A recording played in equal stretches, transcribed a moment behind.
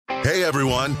Hey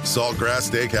everyone, Saltgrass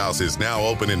Steakhouse is now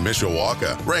open in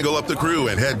Mishawaka. Wrangle up the crew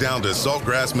and head down to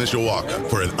Saltgrass Mishawaka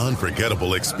for an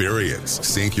unforgettable experience.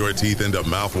 Sink your teeth into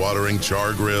mouth-watering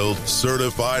char-grilled,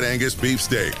 certified Angus beef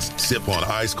steaks. Sip on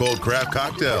ice-cold craft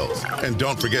cocktails. And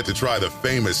don't forget to try the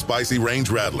famous spicy range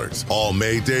rattlers, all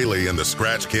made daily in the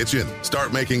Scratch Kitchen.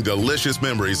 Start making delicious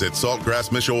memories at Saltgrass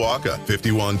Mishawaka,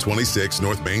 5126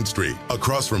 North Main Street,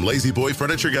 across from Lazy Boy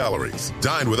Furniture Galleries.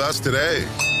 Dine with us today.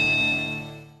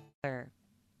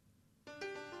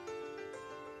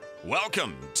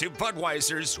 Welcome to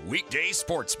Budweiser's Weekday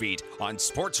Sports Beat on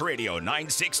Sports Radio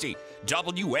 960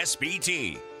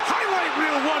 WSBT. Highlight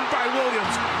reel won by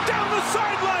Williams. Down the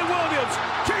sideline, Williams.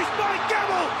 Chased by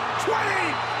Gamble. 20,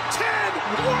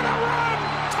 10. What a run.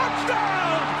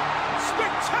 Touchdown.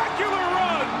 Spectacular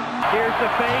run. Here's the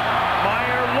fake.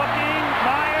 Meyer looking.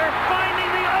 Meyer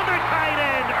finding the other tight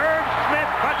end. Irv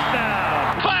Smith,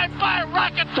 touchdown. 5-5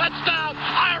 rocket touchdown.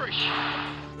 Irish.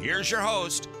 Here's your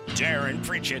host, Darren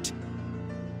Pritchett.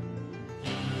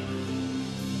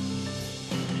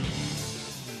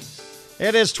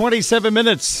 It is 27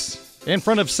 minutes in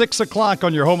front of 6 o'clock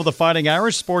on your home of the Fighting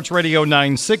Irish, Sports Radio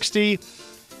 960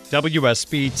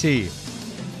 WSBT.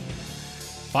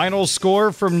 Final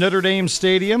score from Notre Dame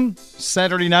Stadium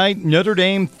Saturday night, Notre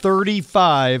Dame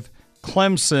 35,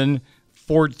 Clemson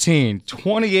 14.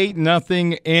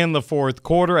 28-0 in the fourth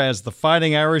quarter as the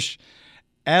Fighting Irish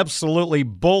absolutely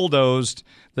bulldozed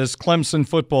this Clemson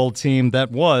football team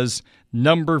that was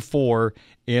number 4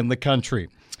 in the country.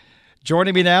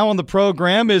 Joining me now on the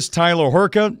program is Tyler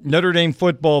Horka, Notre Dame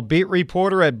football beat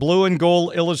reporter at Blue and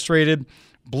Gold Illustrated,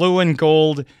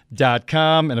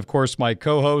 blueandgold.com, and of course my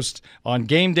co-host on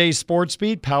Game Day Sports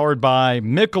Beat, powered by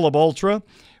Michelob Ultra,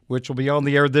 which will be on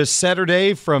the air this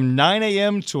Saturday from 9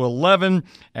 a.m. to 11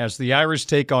 as the Irish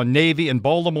take on Navy in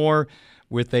Baltimore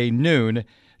with a noon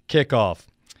kickoff.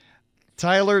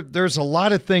 Tyler, there's a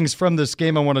lot of things from this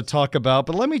game I want to talk about,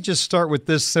 but let me just start with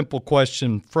this simple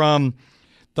question. From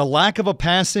the lack of a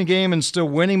passing game and still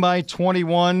winning by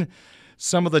 21,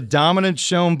 some of the dominance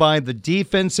shown by the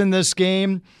defense in this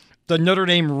game, the Notre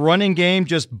Dame running game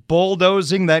just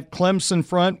bulldozing that Clemson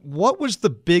front, what was the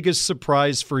biggest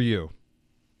surprise for you?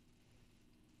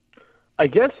 I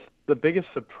guess the biggest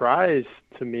surprise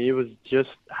to me was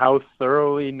just how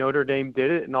thoroughly Notre Dame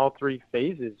did it in all three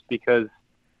phases, because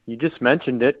you just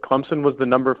mentioned it. Clemson was the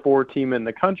number 4 team in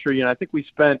the country, and I think we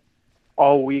spent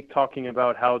all week talking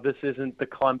about how this isn't the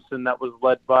Clemson that was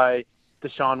led by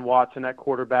Deshaun Watson at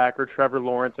quarterback or Trevor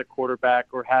Lawrence at quarterback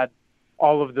or had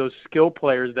all of those skill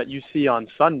players that you see on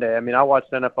Sunday. I mean, I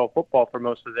watched NFL football for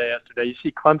most of the day yesterday. You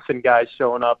see Clemson guys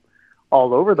showing up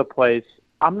all over the place.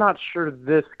 I'm not sure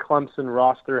this Clemson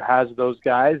roster has those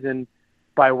guys, and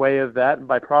by way of that and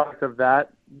by product of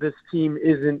that, this team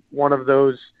isn't one of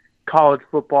those college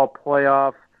football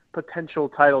playoff potential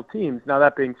title teams. Now,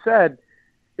 that being said,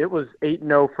 it was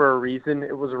 8-0 for a reason.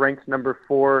 It was ranked number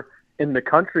 4 in the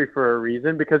country for a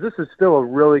reason, because this is still a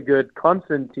really good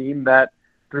Clemson team that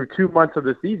through 2 months of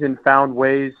the season found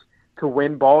ways to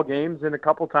win ball games and a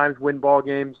couple times win ball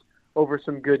games over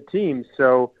some good teams.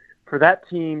 So for that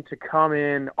team to come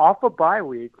in off a bye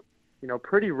week,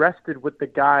 pretty rested with the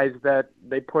guys that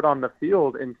they put on the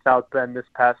field in South Bend this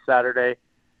past Saturday,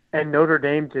 and Notre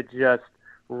Dame to just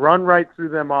run right through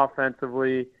them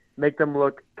offensively, make them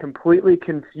look completely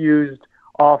confused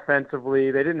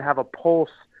offensively. They didn't have a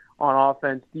pulse on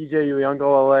offense. DJ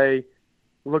Uiagalelei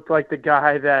looked like the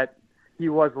guy that he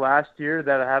was last year,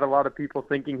 that had a lot of people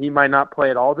thinking he might not play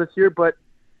at all this year. But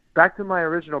back to my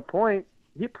original point,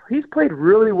 he's played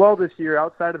really well this year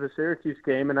outside of the Syracuse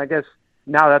game, and I guess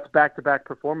now that's back-to-back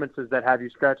performances that have you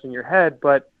scratching your head.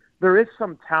 But there is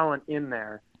some talent in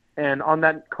there. And on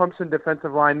that Clemson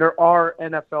defensive line, there are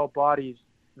NFL bodies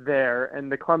there, and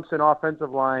the Clemson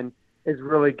offensive line is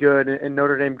really good, and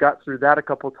Notre Dame got through that a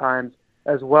couple times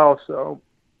as well. So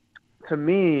to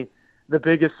me, the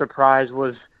biggest surprise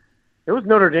was it was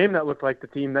Notre Dame that looked like the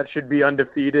team that should be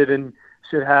undefeated and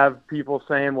should have people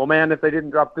saying, well, man, if they didn't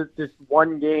drop this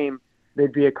one game,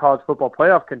 they'd be a college football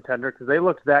playoff contender, because they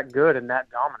looked that good and that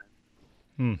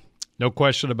dominant. No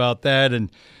question about that.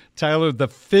 And Tyler, the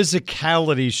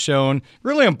physicality shown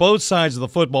really on both sides of the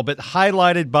football, but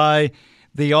highlighted by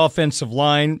the offensive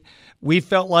line. We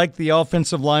felt like the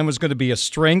offensive line was going to be a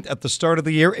strength at the start of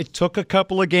the year. It took a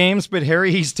couple of games, but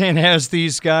Harry Easton has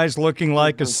these guys looking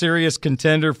like a serious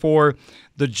contender for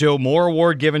the Joe Moore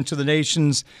Award given to the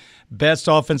nation's best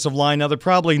offensive line. Now, they're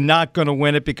probably not going to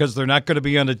win it because they're not going to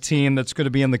be on a team that's going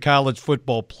to be in the college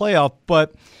football playoff.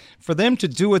 But for them to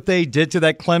do what they did to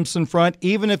that Clemson front,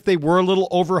 even if they were a little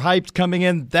overhyped coming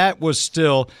in, that was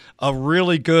still a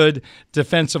really good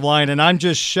defensive line. And I'm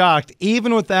just shocked,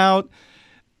 even without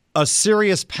a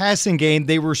serious passing game,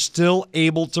 they were still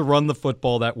able to run the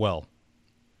football that well.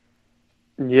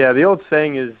 Yeah, the old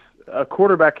saying is a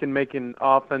quarterback can make an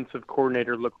offensive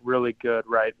coordinator look really good,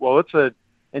 right? Well, it's an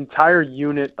entire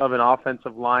unit of an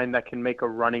offensive line that can make a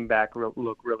running back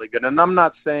look really good. And I'm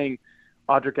not saying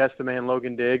Audric Estime and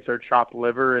Logan Diggs are chopped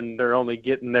liver and they're only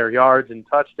getting their yards and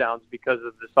touchdowns because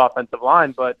of this offensive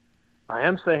line, but I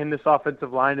am saying this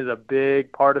offensive line is a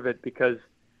big part of it, because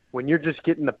when you're just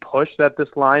getting the push that this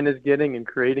line is getting and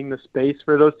creating the space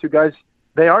for those two guys,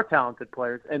 they are talented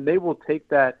players, and they will take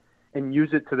that and use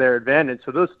it to their advantage.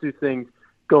 So those two things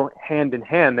go hand in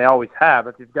hand. They always have.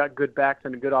 If you've got good backs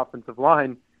and a good offensive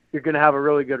line, you're going to have a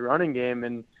really good running game.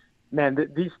 And, man,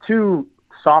 these two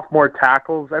sophomore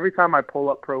tackles, every time I pull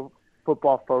up Pro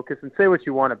Football Focus, and say what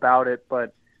you want about it,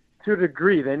 but to a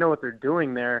degree, they know what they're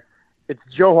doing there. It's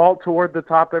Joe Alt toward the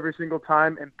top every single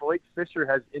time, and Blake Fisher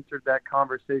has entered that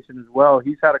conversation as well.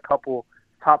 He's had a couple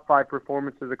top 5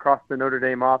 performances across the Notre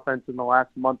Dame offense in the last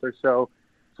month or so.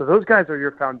 So those guys are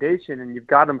your foundation, and you've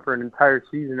got them for an entire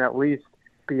season at least,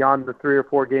 beyond the 3 or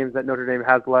 4 games that Notre Dame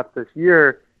has left this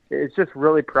year. It's just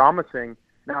really promising.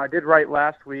 Now, I did write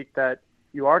last week that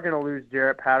you are going to lose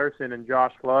Jarrett Patterson and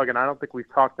Josh Lugg, and I don't think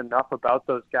we've talked enough about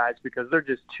those guys because they're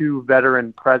just two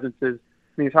veteran presences.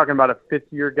 I mean, you're talking about a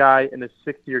 5th-year guy and a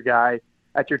 6th-year guy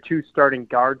at your 2 starting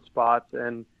guard spots,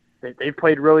 and they've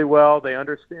played really well. They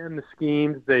understand the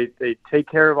schemes. They take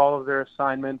care of all of their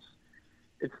assignments.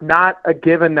 It's not a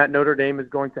given that Notre Dame is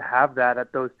going to have that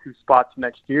at those 2 spots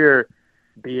next year,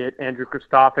 be it Andrew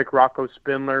Kristofic, Rocco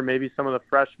Spindler, maybe some of the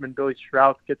freshmen, Billy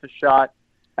Strauss gets a shot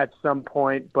at some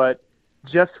point. But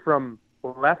just from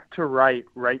left to right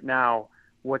now,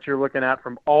 what you're looking at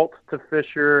from Alt to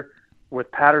Fisher, with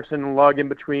Patterson and Lugg in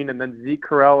between, and then Zeke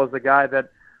Correll is a guy that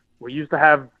we used to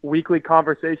have weekly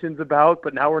conversations about,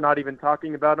 but now we're not even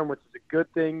talking about him, which is a good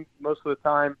thing most of the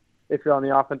time. If you're on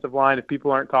the offensive line, if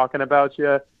people aren't talking about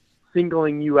you,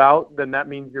 singling you out, then that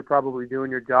means you're probably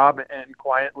doing your job and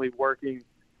quietly working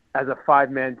as a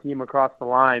 5-man team across the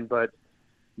line. But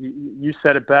you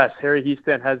said it best. Harry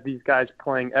Hiestand has these guys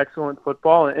playing excellent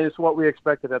football, and it's what we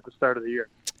expected at the start of the year.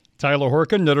 Tyler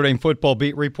Horkin, Notre Dame football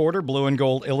beat reporter, Blue and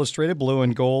Gold Illustrated,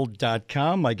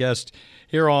 blueandgold.com. My guest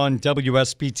here on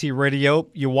WSBT Radio.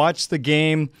 You watched the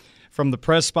game from the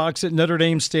press box at Notre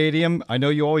Dame Stadium. I know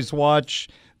you always watch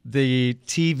the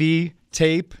TV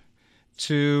tape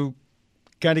to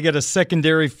kind of get a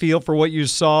secondary feel for what you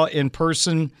saw in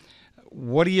person.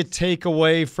 What do you take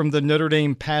away from the Notre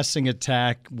Dame passing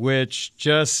attack, which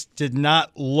just did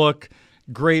not look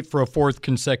great for a 4th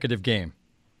consecutive game?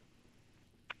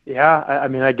 Yeah, I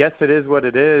mean, I guess it is what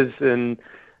it is, and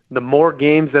the more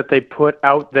games that they put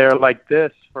out there like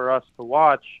this for us to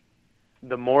watch,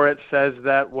 the more it says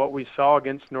that what we saw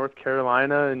against North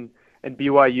Carolina and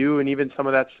BYU and even some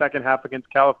of that second half against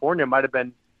California might have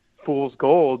been fool's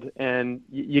gold. And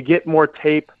you get more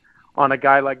tape on a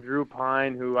guy like Drew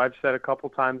Pine, who I've said a couple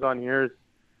times on here is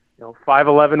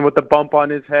 5'11" with a bump on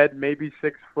his head, maybe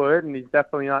 6 foot, and he's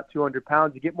definitely not 200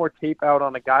 pounds. You get more tape out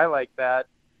on a guy like that,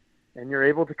 and you're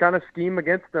able to kind of scheme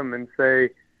against them and say,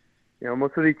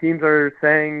 most of these teams are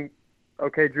saying,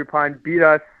 okay, Drew Pine beat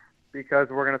us because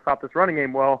we're going to stop this running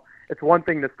game. Well, it's one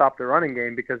thing to stop the running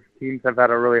game because teams have had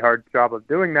a really hard job of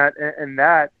doing that, and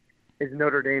that is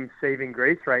Notre Dame's saving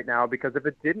grace right now, because if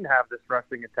it didn't have this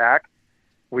rushing attack,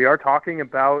 we are talking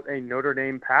about a Notre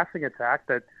Dame passing attack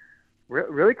that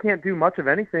really can't do much of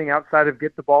anything outside of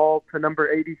get the ball to number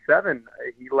 87.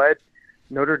 He led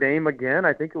Notre Dame again.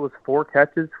 I think it was 4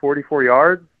 catches, 44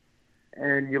 yards.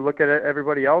 And you look at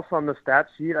everybody else on the stat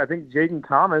sheet, I think Jaden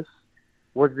Thomas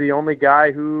was the only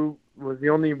guy who was the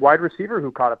only wide receiver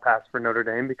who caught a pass for Notre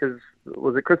Dame, because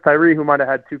was it Chris Tyree who might have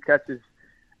had 2 catches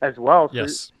as well? So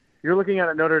yes. You're looking at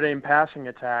a Notre Dame passing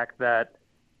attack that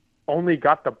only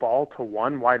got the ball to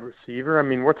 1 wide receiver. I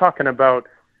mean, we're talking about,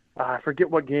 I forget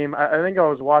what game. I think I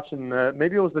was watching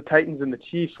maybe it was the Titans and the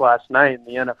Chiefs last night in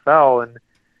the NFL, and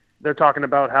they're talking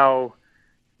about how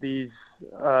these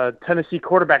Tennessee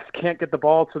quarterbacks can't get the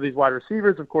ball to these wide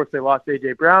receivers. Of course, they lost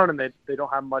A.J. Brown, and they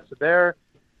don't have much there.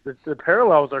 The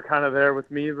parallels are kind of there with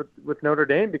me with Notre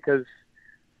Dame, because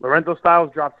Lorenzo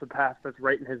Styles drops the pass that's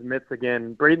right in his mitts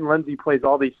again. Braden Lindsey plays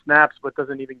all these snaps but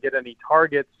doesn't even get any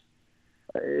targets.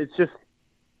 It's just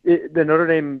the Notre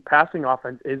Dame passing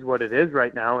offense is what it is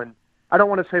right now, and I don't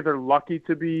want to say they're lucky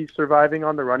to be surviving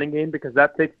on the running game because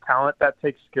that takes talent, that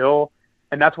takes skill,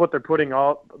 and that's what they're putting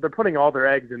all their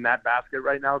eggs in that basket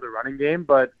right now, the running game.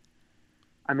 But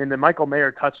I mean, the Michael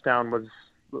Mayer touchdown was,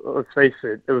 let's face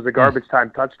it, it was a garbage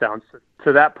time touchdown. So,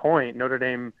 to that point, Notre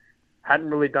Dame hadn't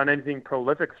really done anything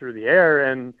prolific through the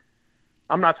air, and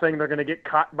I'm not saying they're going to get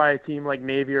caught by a team like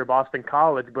Navy or Boston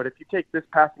College, but if you take this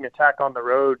passing attack on the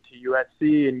road to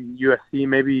USC and USC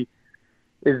maybe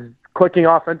is clicking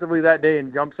offensively that day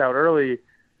and jumps out early,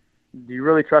 do you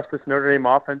really trust this Notre Dame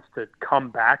offense to come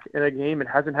back in a game? It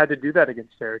hasn't had to do that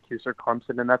against Syracuse or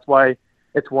Clemson, and that's why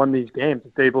it's won these games.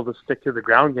 It's able to stick to the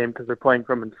ground game because they're playing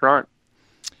from in front.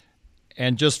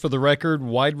 And just for the record,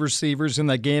 wide receivers in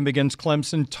that game against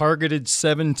Clemson targeted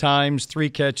 7 times, 3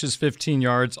 catches, 15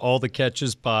 yards, all the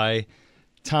catches by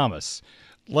Thomas.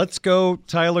 Let's go,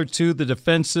 Tyler, to the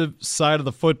defensive side of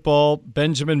the football.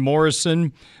 Benjamin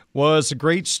Morrison was a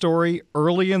great story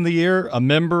early in the year, a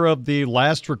member of the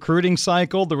last recruiting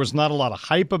cycle. There was not a lot of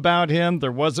hype about him.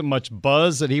 There wasn't much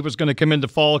buzz that he was going to come into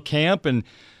fall camp and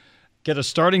get a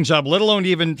starting job, let alone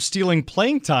even stealing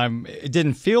playing time. It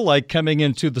didn't feel like coming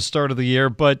into the start of the year,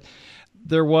 but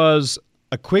there was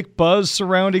a quick buzz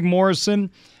surrounding Morrison.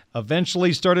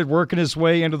 Eventually started working his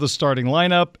way into the starting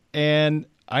lineup, and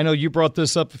I know you brought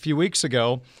this up a few weeks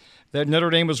ago, that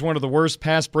Notre Dame was one of the worst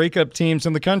pass breakup teams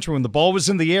in the country. When the ball was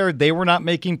in the air, they were not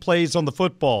making plays on the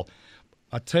football.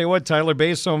 I'll tell you what, Tyler,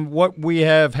 based on what we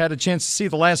have had a chance to see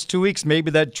the last 2 weeks,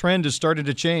 maybe that trend is starting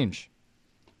to change.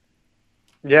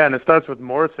 Yeah, and it starts with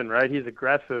Morrison, right? He's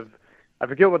aggressive. I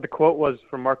forget what the quote was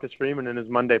from Marcus Freeman in his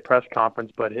Monday press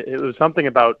conference, but it was something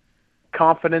about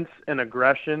confidence and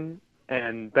aggression,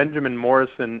 and Benjamin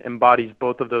Morrison embodies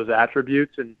both of those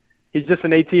attributes, and he's just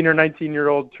an 18 or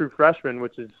 19-year-old true freshman,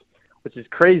 which is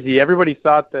crazy. Everybody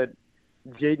thought that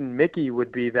Jaden Mickey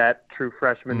would be that true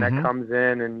freshman that comes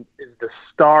in and is the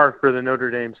star for the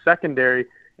Notre Dame secondary,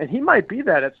 and he might be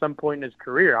that at some point in his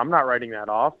career. I'm not writing that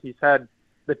off. He's had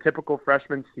the typical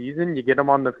freshman season. You get him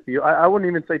on the field. I wouldn't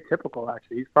even say typical,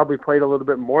 actually. He's probably played a little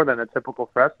bit more than a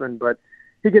typical freshman, but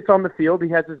he gets on the field. He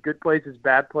has his good plays, his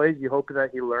bad plays. You hope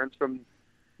that he learns from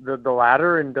the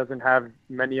latter and doesn't have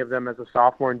many of them as a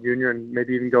sophomore and junior and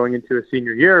maybe even going into a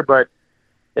senior year. But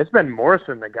it's been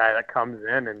Morrison, the guy that comes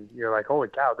in, and you're like, holy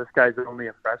cow, this guy's only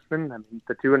a freshman. I mean,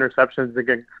 the 2 interceptions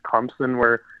against Clemson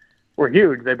were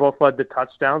huge. They both led to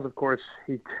touchdowns. Of course,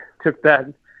 he took that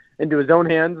into his own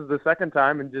hands the second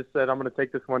time and just said, I'm going to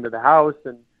take this one to the house.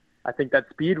 And I think that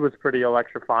speed was pretty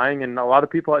electrifying. And a lot of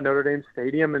people at Notre Dame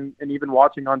Stadium and even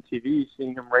watching on TV,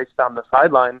 seeing him race down the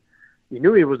sideline, you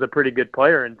knew he was a pretty good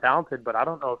player and talented, but I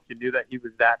don't know if you knew that he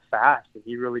was that fast.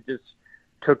 He really just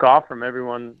took off from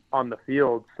everyone on the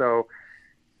field. So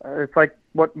it's like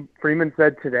what Freeman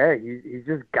said today. He's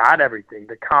just got everything,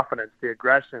 the confidence, the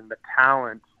aggression, the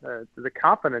talent. The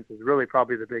confidence is really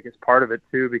probably the biggest part of it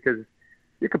too, because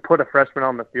you could put a freshman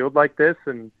on the field like this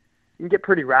and you can get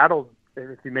pretty rattled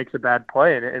if he makes a bad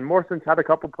play. And Morrison's had a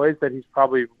couple plays that he's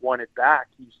probably won it back.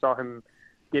 You saw him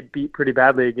get beat pretty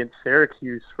badly against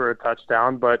Syracuse for a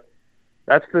touchdown, but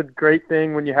that's the great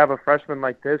thing when you have a freshman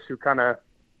like this who kind of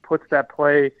puts that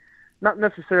play not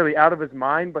necessarily out of his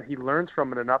mind, but he learns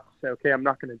from it enough to say, okay, I'm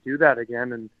not going to do that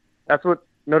again. And that's what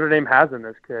Notre Dame has in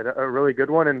this kid, a really good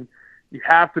one. And you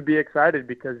have to be excited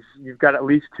because you've got at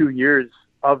least 2 years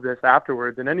of this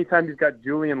afterwards. And anytime you've got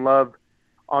Julian Love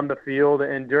on the field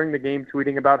and during the game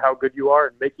tweeting about how good you are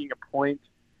and making a point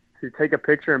to take a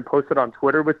picture and post it on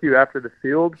Twitter with you after the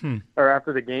field or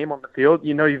after the game on the field,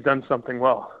 you know you've done something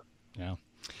well. Yeah.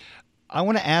 I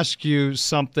want to ask you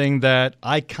something that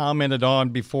I commented on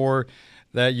before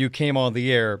that you came on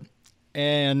the air,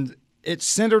 and it's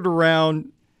centered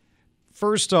around,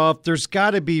 first off, there's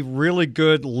got to be really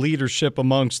good leadership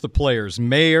amongst the players.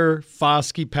 Mayer,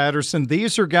 Foskey, Patterson,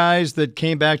 these are guys that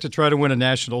came back to try to win a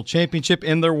national championship,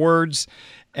 in their words,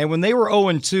 and when they were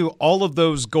 0-2, all of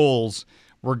those goals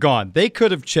were gone. They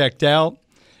could have checked out.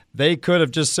 They could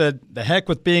have just said, the heck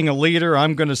with being a leader,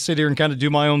 I'm going to sit here and kind of do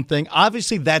my own thing.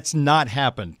 Obviously, that's not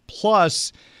happened.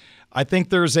 Plus, I think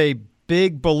there's a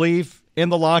big belief in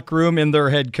the locker room, in their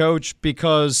head coach,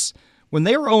 because when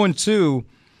they were 0-2,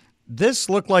 this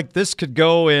looked like this could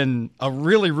go in a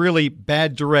really, really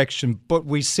bad direction. But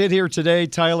we sit here today,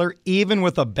 Tyler, even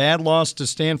with a bad loss to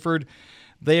Stanford,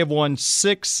 they have won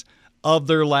 6 of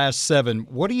their last 7.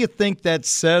 What do you think that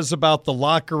says about the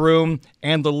locker room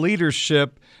and the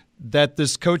leadership that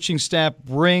this coaching staff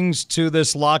brings to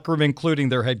this locker room, including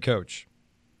their head coach?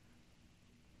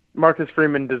 Marcus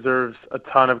Freeman deserves a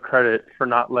ton of credit for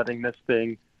not letting this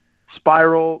thing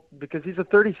spiral, because he's a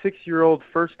 36-year-old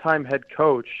first-time head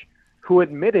coach who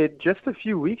admitted just a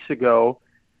few weeks ago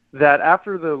that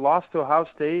after the loss to Ohio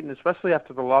State, and especially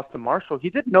after the loss to Marshall, he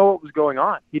didn't know what was going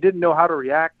on. He didn't know how to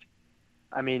react.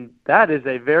 I mean, that is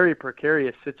a very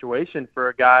precarious situation for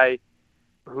a guy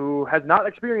who has not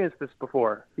experienced this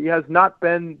before. He has not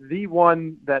been the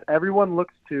one that everyone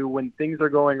looks to when things are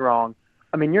going wrong.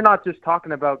 I mean, you're not just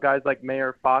talking about guys like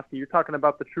Mayer Foskey. You're talking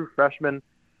about the true freshmen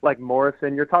like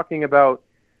Morrison. You're talking about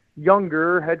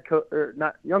younger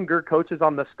coaches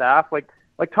on the staff, like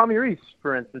Tommy Rees,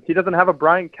 for instance. He doesn't have a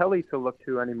Brian Kelly to look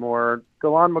to anymore, or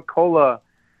Galan McCullough,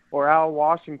 or Al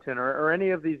Washington, or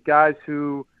any of these guys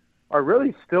who are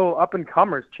really still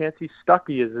up-and-comers. Chancey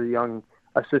Stuckey is a young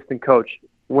assistant coach.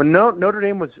 When Notre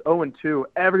Dame was 0-2,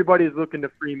 everybody's looking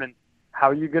to Freeman. How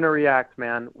are you going to react,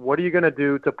 man? What are you going to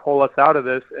do to pull us out of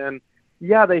this? And,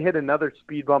 yeah, they hit another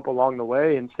speed bump along the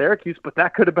way in Syracuse, but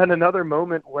that could have been another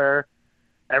moment where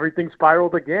everything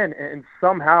spiraled again, and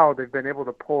somehow they've been able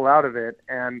to pull out of it.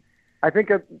 And I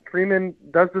think Freeman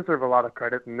does deserve a lot of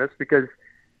credit in this, because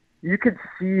you could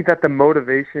see that the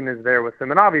motivation is there with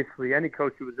him. And obviously any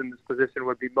coach who was in this position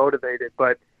would be motivated,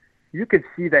 but you could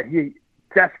see that he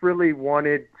desperately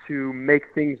wanted to make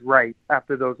things right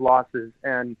after those losses.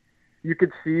 And you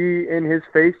could see in his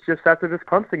face just after this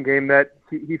Clemson game that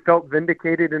he felt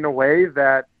vindicated in a way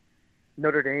that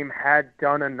Notre Dame had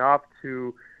done enough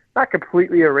to not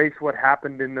completely erase what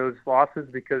happened in those losses,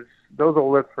 because those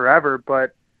will live forever,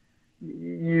 but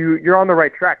you're on the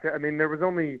right track. I mean, there was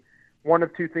only one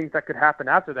of two things that could happen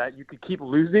after that. You could keep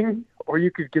losing, or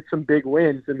you could get some big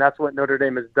wins, and that's what Notre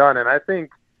Dame has done. And I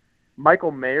think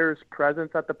Michael Mayer's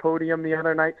presence at the podium the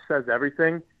other night says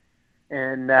everything,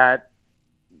 and that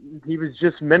he was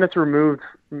just minutes removed.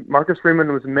 Marcus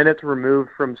Freeman was minutes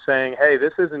removed from saying, hey,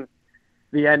 this isn't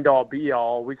the end-all,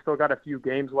 be-all. We still got a few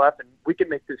games left, and we can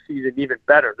make this season even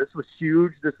better. This was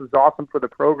huge. This was awesome for the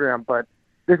program, but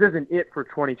this isn't it for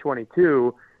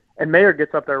 2022. And Mayer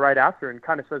gets up there right after and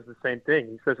kind of says the same thing.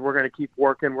 He says, we're going to keep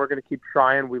working. We're going to keep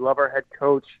trying. We love our head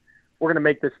coach. We're going to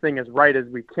make this thing as right as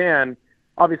we can.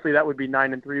 Obviously, that would be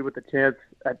 9-3 with a chance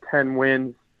at 10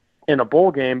 wins in a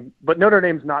bowl game, but Notre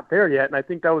Dame's not there yet. And I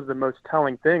think that was the most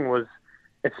telling thing. Was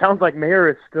it sounds like Mayer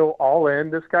is still all in.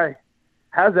 This guy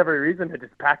has every reason to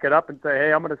just pack it up and say,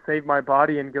 hey, I'm going to save my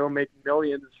body and go make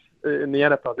millions in the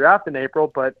NFL draft in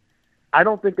April. But I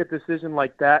don't think a decision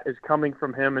like that is coming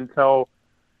from him until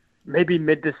maybe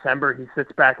mid-December. He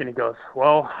sits back and he goes,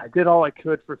 well, I did all I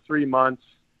could for 3 months.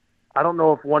 I don't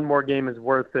know if one more game is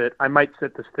worth it. I might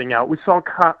sit this thing out. We saw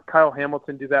Kyle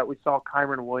Hamilton do that. We saw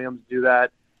Kyron Williams do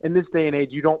that. In this day and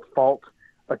age, you don't fault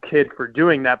a kid for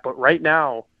doing that. But right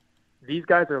now, these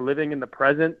guys are living in the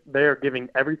present. They are giving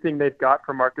everything they've got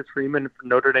for Marcus Freeman and for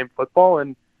Notre Dame football.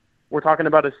 And we're talking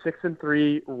about a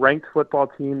 6-3 ranked football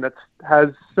team that has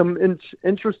some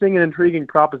interesting and intriguing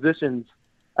propositions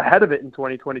ahead of it in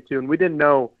 2022. And we didn't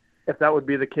know if that would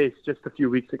be the case just a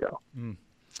few weeks ago.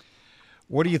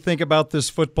 What do you think about this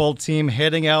football team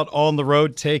heading out on the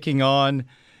road, taking on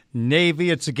Navy?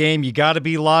 It's a game you got to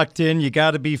be locked in. You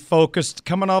got to be focused.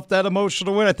 Coming off that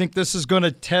emotional win, I think this is going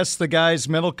to test the guys'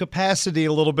 mental capacity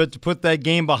a little bit to put that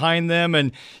game behind them.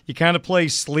 And you kind of play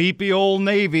sleepy old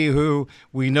Navy, who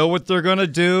we know what they're going to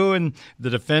do, and the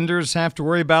defenders have to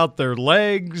worry about their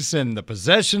legs, and the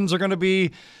possessions are going to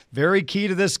be very key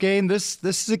to this game. This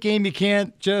is a game you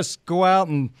can't just go out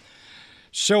and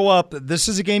show up. This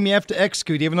is a game you have to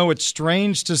execute, even though it's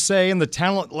strange to say, and the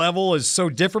talent level is so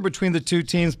different between the two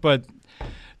teams. But,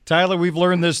 Tyler, we've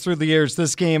learned this through the years.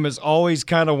 This game is always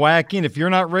kind of wacky, and if you're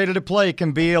not ready to play, it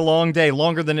can be a long day,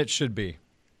 longer than it should be.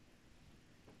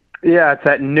 Yeah, it's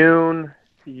at noon.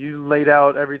 You laid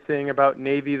out everything about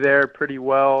Navy there pretty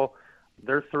well.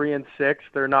 They're 3-6.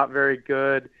 They're not very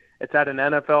good. It's at an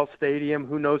NFL stadium.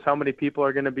 Who knows how many people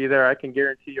are going to be there? I can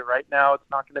guarantee you right now it's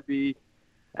not going to be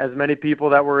as many people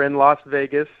that were in Las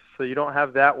Vegas, so you don't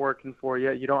have that working for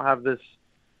you. You don't have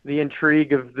the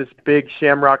intrigue of this big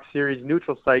Shamrock Series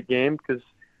neutral site game, because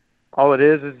all it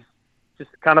is just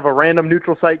kind of a random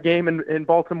neutral site game in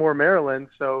Baltimore, Maryland.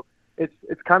 So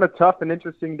it's kind of tough and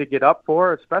interesting to get up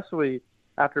for, especially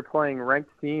after playing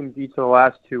ranked teams each of the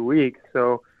last 2 weeks.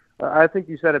 So I think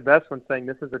you said it best when saying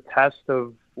this is a test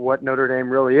of what Notre Dame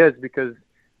really is, because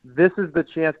this is the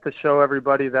chance to show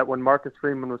everybody that when Marcus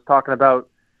Freeman was talking about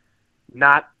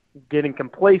not getting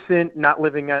complacent, not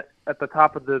living at the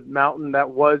top of the mountain that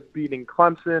was beating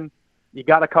Clemson. You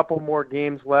got a couple more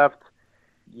games left.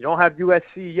 You don't have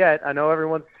USC yet. I know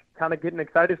everyone's kind of getting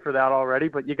excited for that already,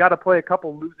 but you got to play a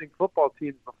couple losing football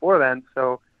teams before then.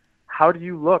 So how do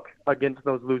you look against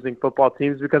those losing football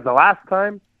teams? Because the last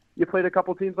time you played a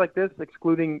couple teams like this,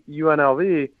 excluding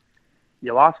UNLV,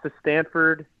 you lost to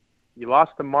Stanford, you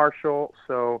lost to Marshall.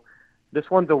 So this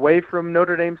one's away from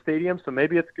Notre Dame Stadium, so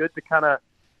maybe it's good to kind of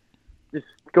just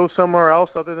go somewhere else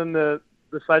other than the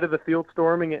site of the field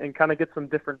storming and kind of get some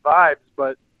different vibes.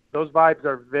 But those vibes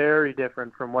are very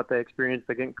different from what they experienced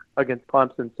against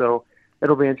Clemson, so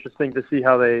it'll be interesting to see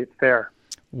how they fare.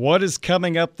 What is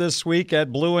coming up this week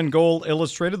at Blue and Gold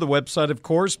Illustrated? The website, of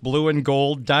course,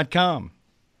 blueandgold.com.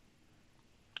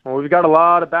 Well, we've got a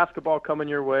lot of basketball coming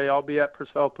your way. I'll be at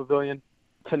Purcell Pavilion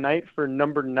tonight for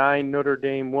number 9 Notre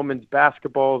Dame women's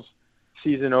basketball's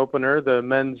season opener. The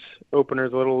men's opener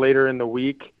is a little later in the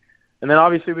week. And then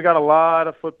obviously we got a lot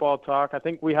of football talk. I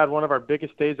think we had one of our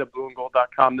biggest days at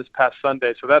blueandgold.com this past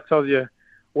Sunday. So that tells you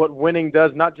what winning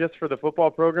does, not just for the football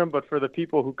program, but for the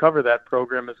people who cover that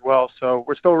program as well. So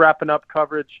we're still wrapping up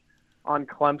coverage on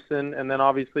Clemson, and then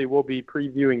obviously we'll be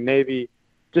previewing Navy.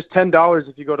 Just $10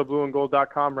 if you go to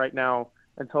blueandgold.com right now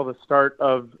until the start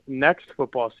of next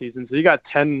football season. So you got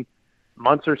 10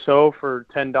 months or so for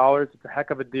 $10. It's a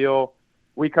heck of a deal.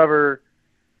 We cover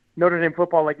Notre Dame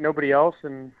football like nobody else,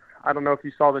 and I don't know if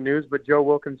you saw the news, but Joe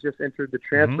Wilkins just entered the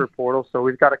transfer portal, so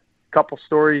we've got a couple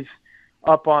stories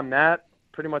up on that.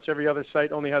 Pretty much every other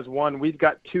site only has one. We've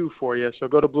got 2 for you, so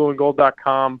go to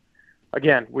blueandgold.com.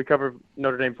 Again, we cover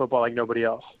Notre Dame football like nobody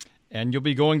else. And you'll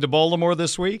be going to Baltimore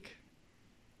this week?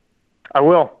 I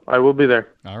will. I will be there.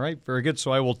 All right, very good.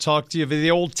 So I will talk to you via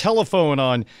the old telephone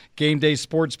on Game Day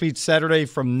Sports Beat Saturday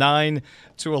from 9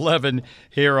 to 11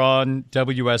 here on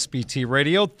WSBT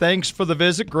Radio. Thanks for the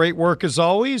visit. Great work as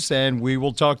always, and we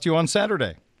will talk to you on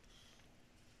Saturday.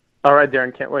 All right,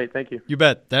 Darren. Can't wait. Thank you. You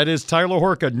bet. That is Tyler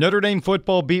Horka, Notre Dame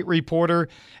football beat reporter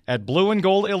at Blue and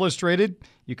Gold Illustrated.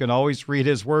 You can always read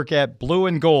his work at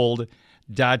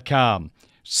blueandgold.com.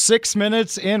 6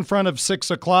 minutes in front of 6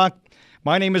 o'clock.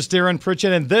 My name is Darren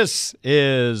Pritchett, and this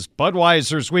is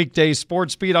Budweiser's Weekday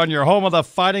Sports Beat on your home of the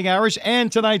Fighting Irish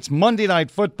and tonight's Monday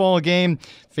Night Football game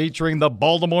featuring the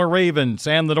Baltimore Ravens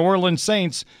and the New Orleans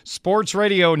Saints. Sports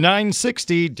Radio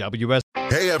 960 WS.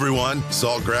 Hey everyone,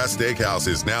 Saltgrass Steakhouse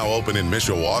is now open in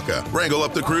Mishawaka. Wrangle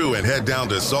up the crew and head down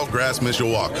to Saltgrass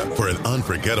Mishawaka for an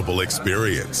unforgettable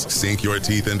experience. Sink your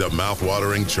teeth into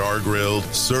mouth-watering char-grilled,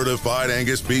 certified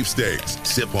Angus beef steaks.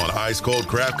 Sip on ice-cold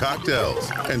craft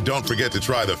cocktails. And don't forget to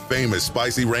try the famous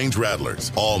spicy range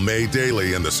rattlers, all made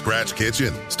daily in the Scratch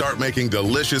Kitchen. Start making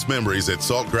delicious memories at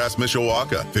Saltgrass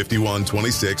Mishawaka,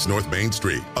 5126 North Main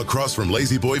Street, across from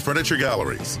Lazy Boy Furniture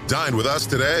Galleries. Dine with us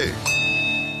today.